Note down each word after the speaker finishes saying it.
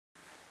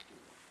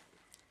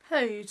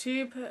Hey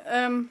YouTube,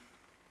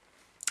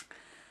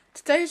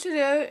 today's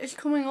video is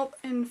coming up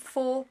in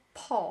 4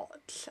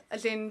 parts,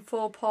 as in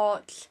 4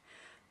 parts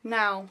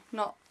now,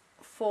 not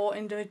 4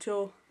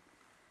 individual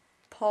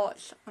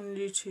parts on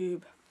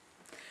YouTube.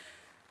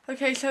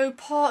 Okay, so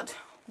part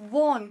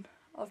 1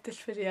 of this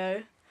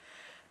video,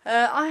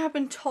 I have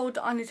been told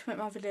that I need to make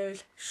my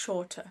videos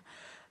shorter,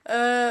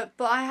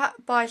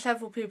 by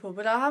several people,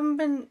 but I haven't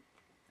been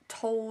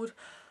told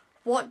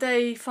what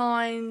they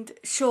find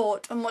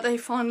short and what they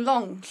find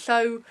long.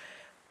 So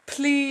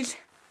please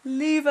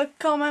leave a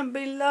comment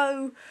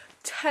below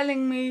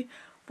telling me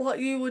what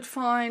you would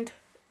find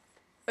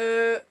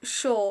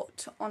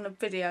short on a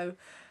video.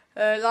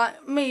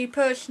 Like me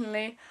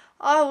personally,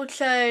 I would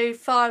say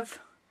 5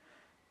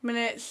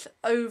 minutes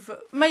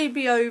over,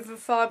 maybe over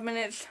 5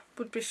 minutes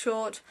would be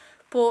short,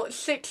 but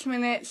 6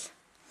 minutes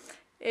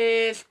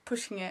is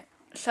pushing it.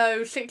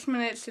 So 6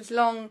 minutes is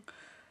long,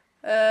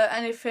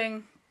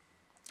 anything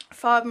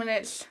 5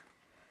 minutes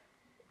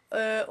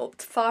up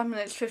to 5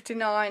 minutes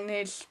 59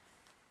 is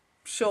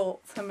short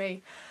for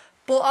me.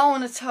 But I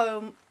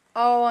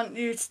want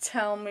you to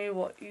tell me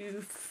what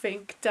you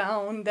think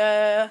down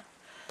there.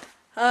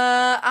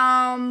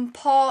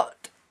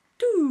 Part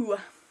 2.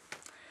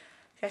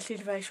 Yes,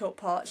 these are very short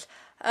parts.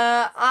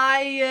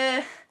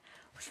 I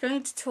was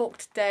going to talk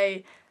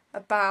today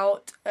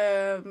about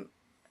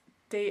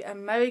the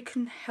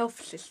American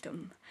health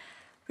system,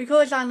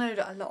 because I know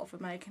that a lot of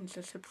Americans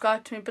have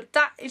subscribed to me, but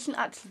that isn't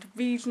actually the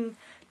reason.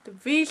 The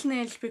reason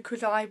is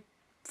because I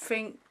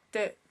think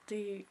that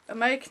the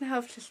American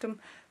health system,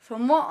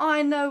 from what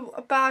I know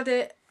about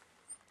it,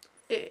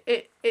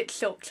 it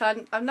sucks.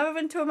 I've never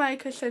been to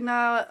America, so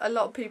now a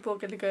lot of people are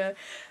going to go,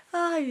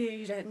 oh,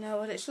 you don't know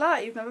what it's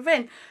like, you've never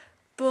been.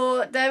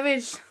 But there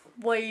is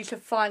ways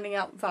of finding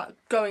out without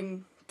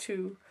going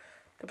to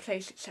the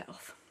place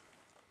itself.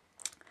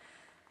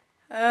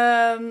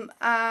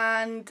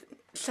 And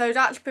so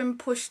that's been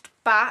pushed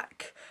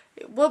back.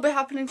 It will be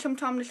happening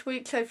sometime this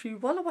week, so if you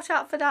want to watch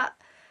out for that,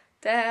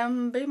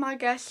 then be my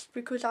guest,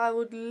 because I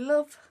would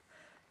love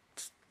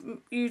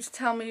you to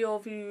tell me your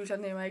views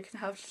on the American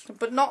health system,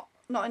 but not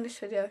in this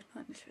video,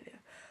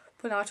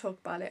 when I talk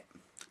about it,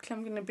 because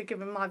I'm going to be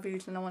giving my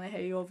views and I want to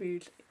hear your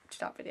views to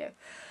that video.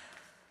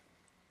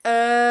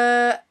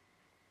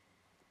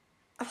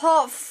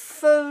 Part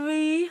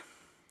 3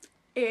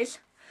 is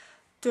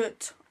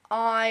that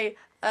I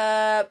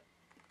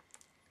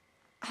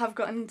have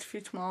got an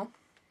interview tomorrow,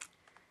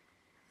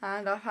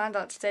 and I found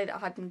out today that I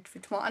had an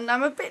interview tomorrow, and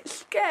I'm a bit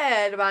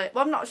scared about it.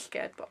 Well, I'm not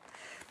scared, but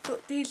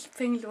these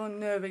things are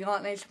unnerving,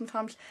 aren't they,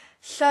 sometimes?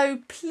 So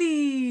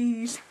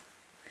please,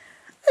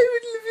 I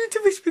would love you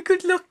to wish me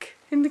good luck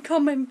in the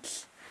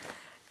comments,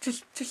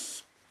 just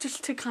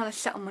to kind of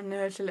settle my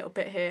nerves a little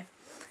bit here.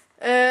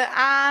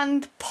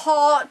 And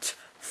part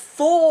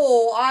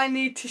 4, I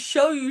need to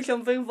show you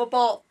something for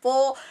part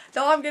 4,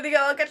 so I'm gonna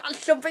go get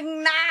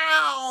something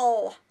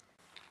now.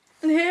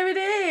 And here it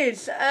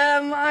is.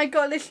 I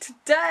got this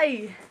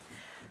today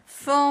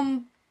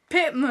from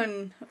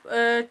Pittman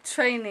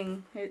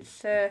Training.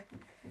 It's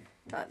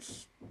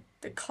that's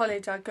the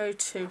college I go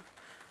to,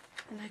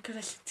 and I got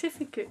a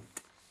certificate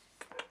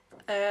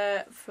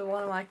for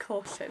one of my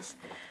courses.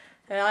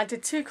 I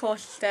did 2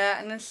 courses there,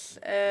 and this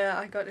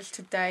I got this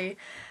today.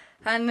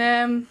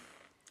 And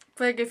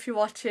Greg, if you're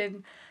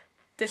watching,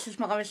 this is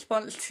my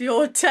response to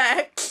your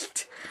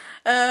text.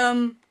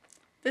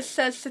 This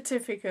says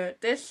certificate.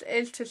 This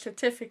is the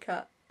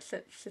certificate.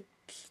 Certificate.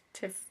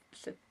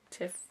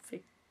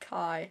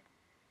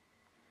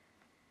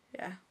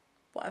 Yeah,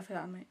 whatever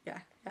that means.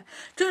 Yeah. I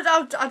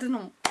don't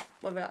know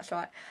whether that's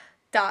right.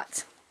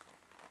 That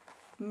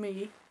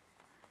me.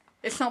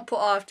 It's not put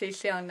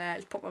RFDC on there.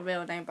 It's put my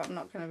real name, but I'm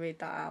not going to read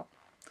that out.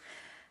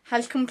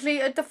 Has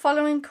completed the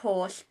following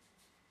course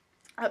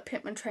at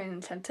Pittman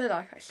Training Centre,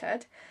 like I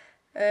said.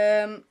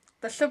 The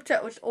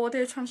subject was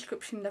audio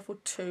transcription level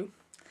 2.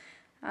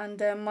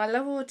 And my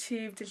level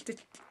achieved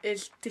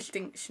is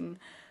distinction,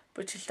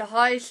 which is the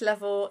highest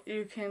level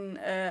you can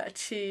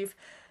achieve.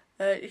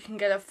 You can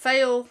get a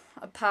fail,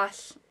 a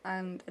pass,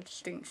 and a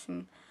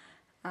distinction.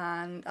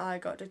 And I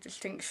got the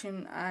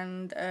distinction.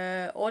 And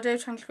audio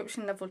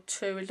transcription level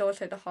 2 is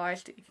also the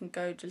highest that you can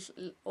go. Just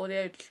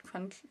audio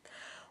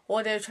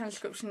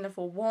transcription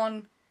level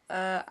 1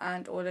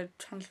 and audio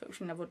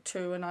transcription level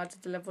 2. And I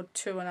did the level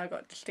 2 and I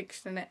got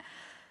distinction in it.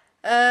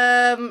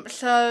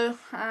 So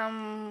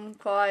I'm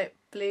quite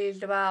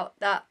pleased about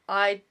that.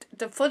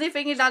 The funny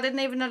thing is, I didn't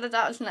even know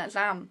that was an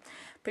exam,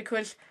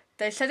 because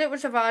they said it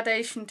was a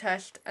validation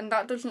test, and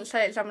that doesn't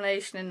say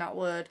examination in that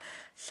word.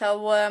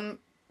 So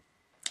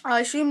I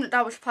assumed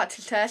that was a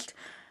practice test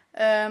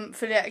for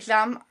the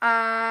exam,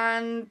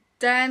 and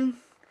then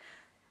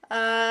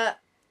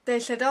they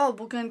said, oh,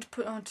 we're going to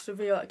put it onto the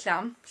real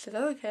exam. I said,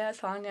 oh, okay,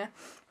 that's fine, yeah.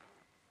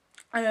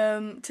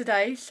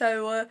 Today,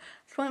 so I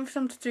was waiting for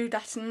them to do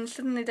that, and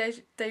suddenly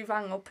they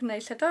rang up and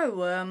they said,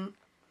 oh,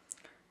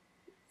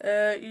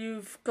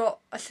 you've got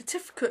a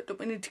certificate that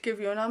we need to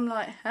give you. And I'm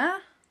like, huh?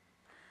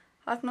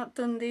 I've not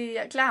done the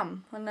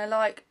exam. And they're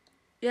like,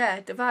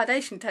 yeah, the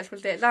validation test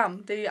was the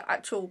exam, the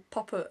actual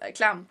proper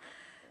exam.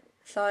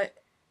 It's like,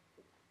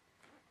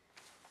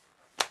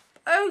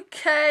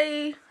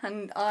 okay,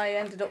 and I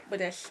ended up with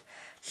this.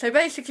 So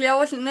basically I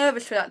wasn't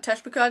nervous for that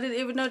test because I didn't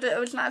even know that it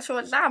was an actual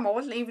exam. I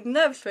wasn't even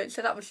nervous for it,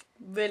 so that was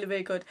really,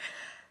 really good.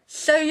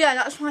 So yeah,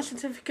 that's my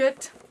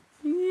certificate.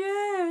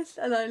 Yes,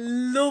 and I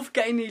love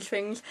getting these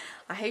things.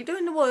 I hate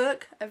doing the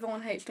work.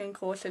 Everyone hates doing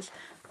courses,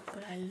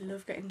 but I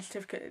love getting the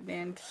certificate at the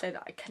end to say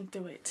that I can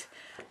do it.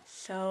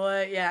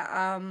 So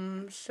yeah,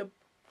 so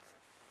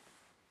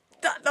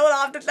that's all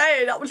I have to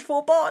say. That was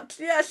 4 parts.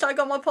 Yes, I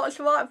got my parts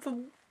right for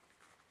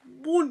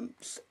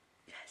once.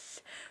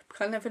 Yes,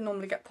 because I never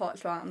normally get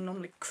parts right. I'm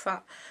normally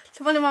crap.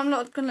 So anyway, I'm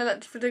not going to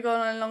let this video go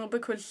on any longer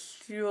because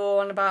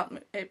you're on about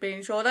it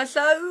being shorter.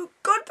 So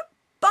goodbye.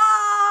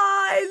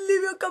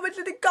 Leave your comments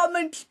in the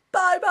comments.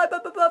 Bye, bye, bye,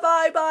 bye, bye,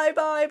 bye, bye,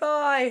 bye,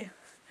 bye.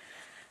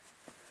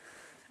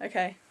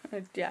 Okay,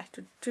 yeah,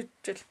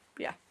 just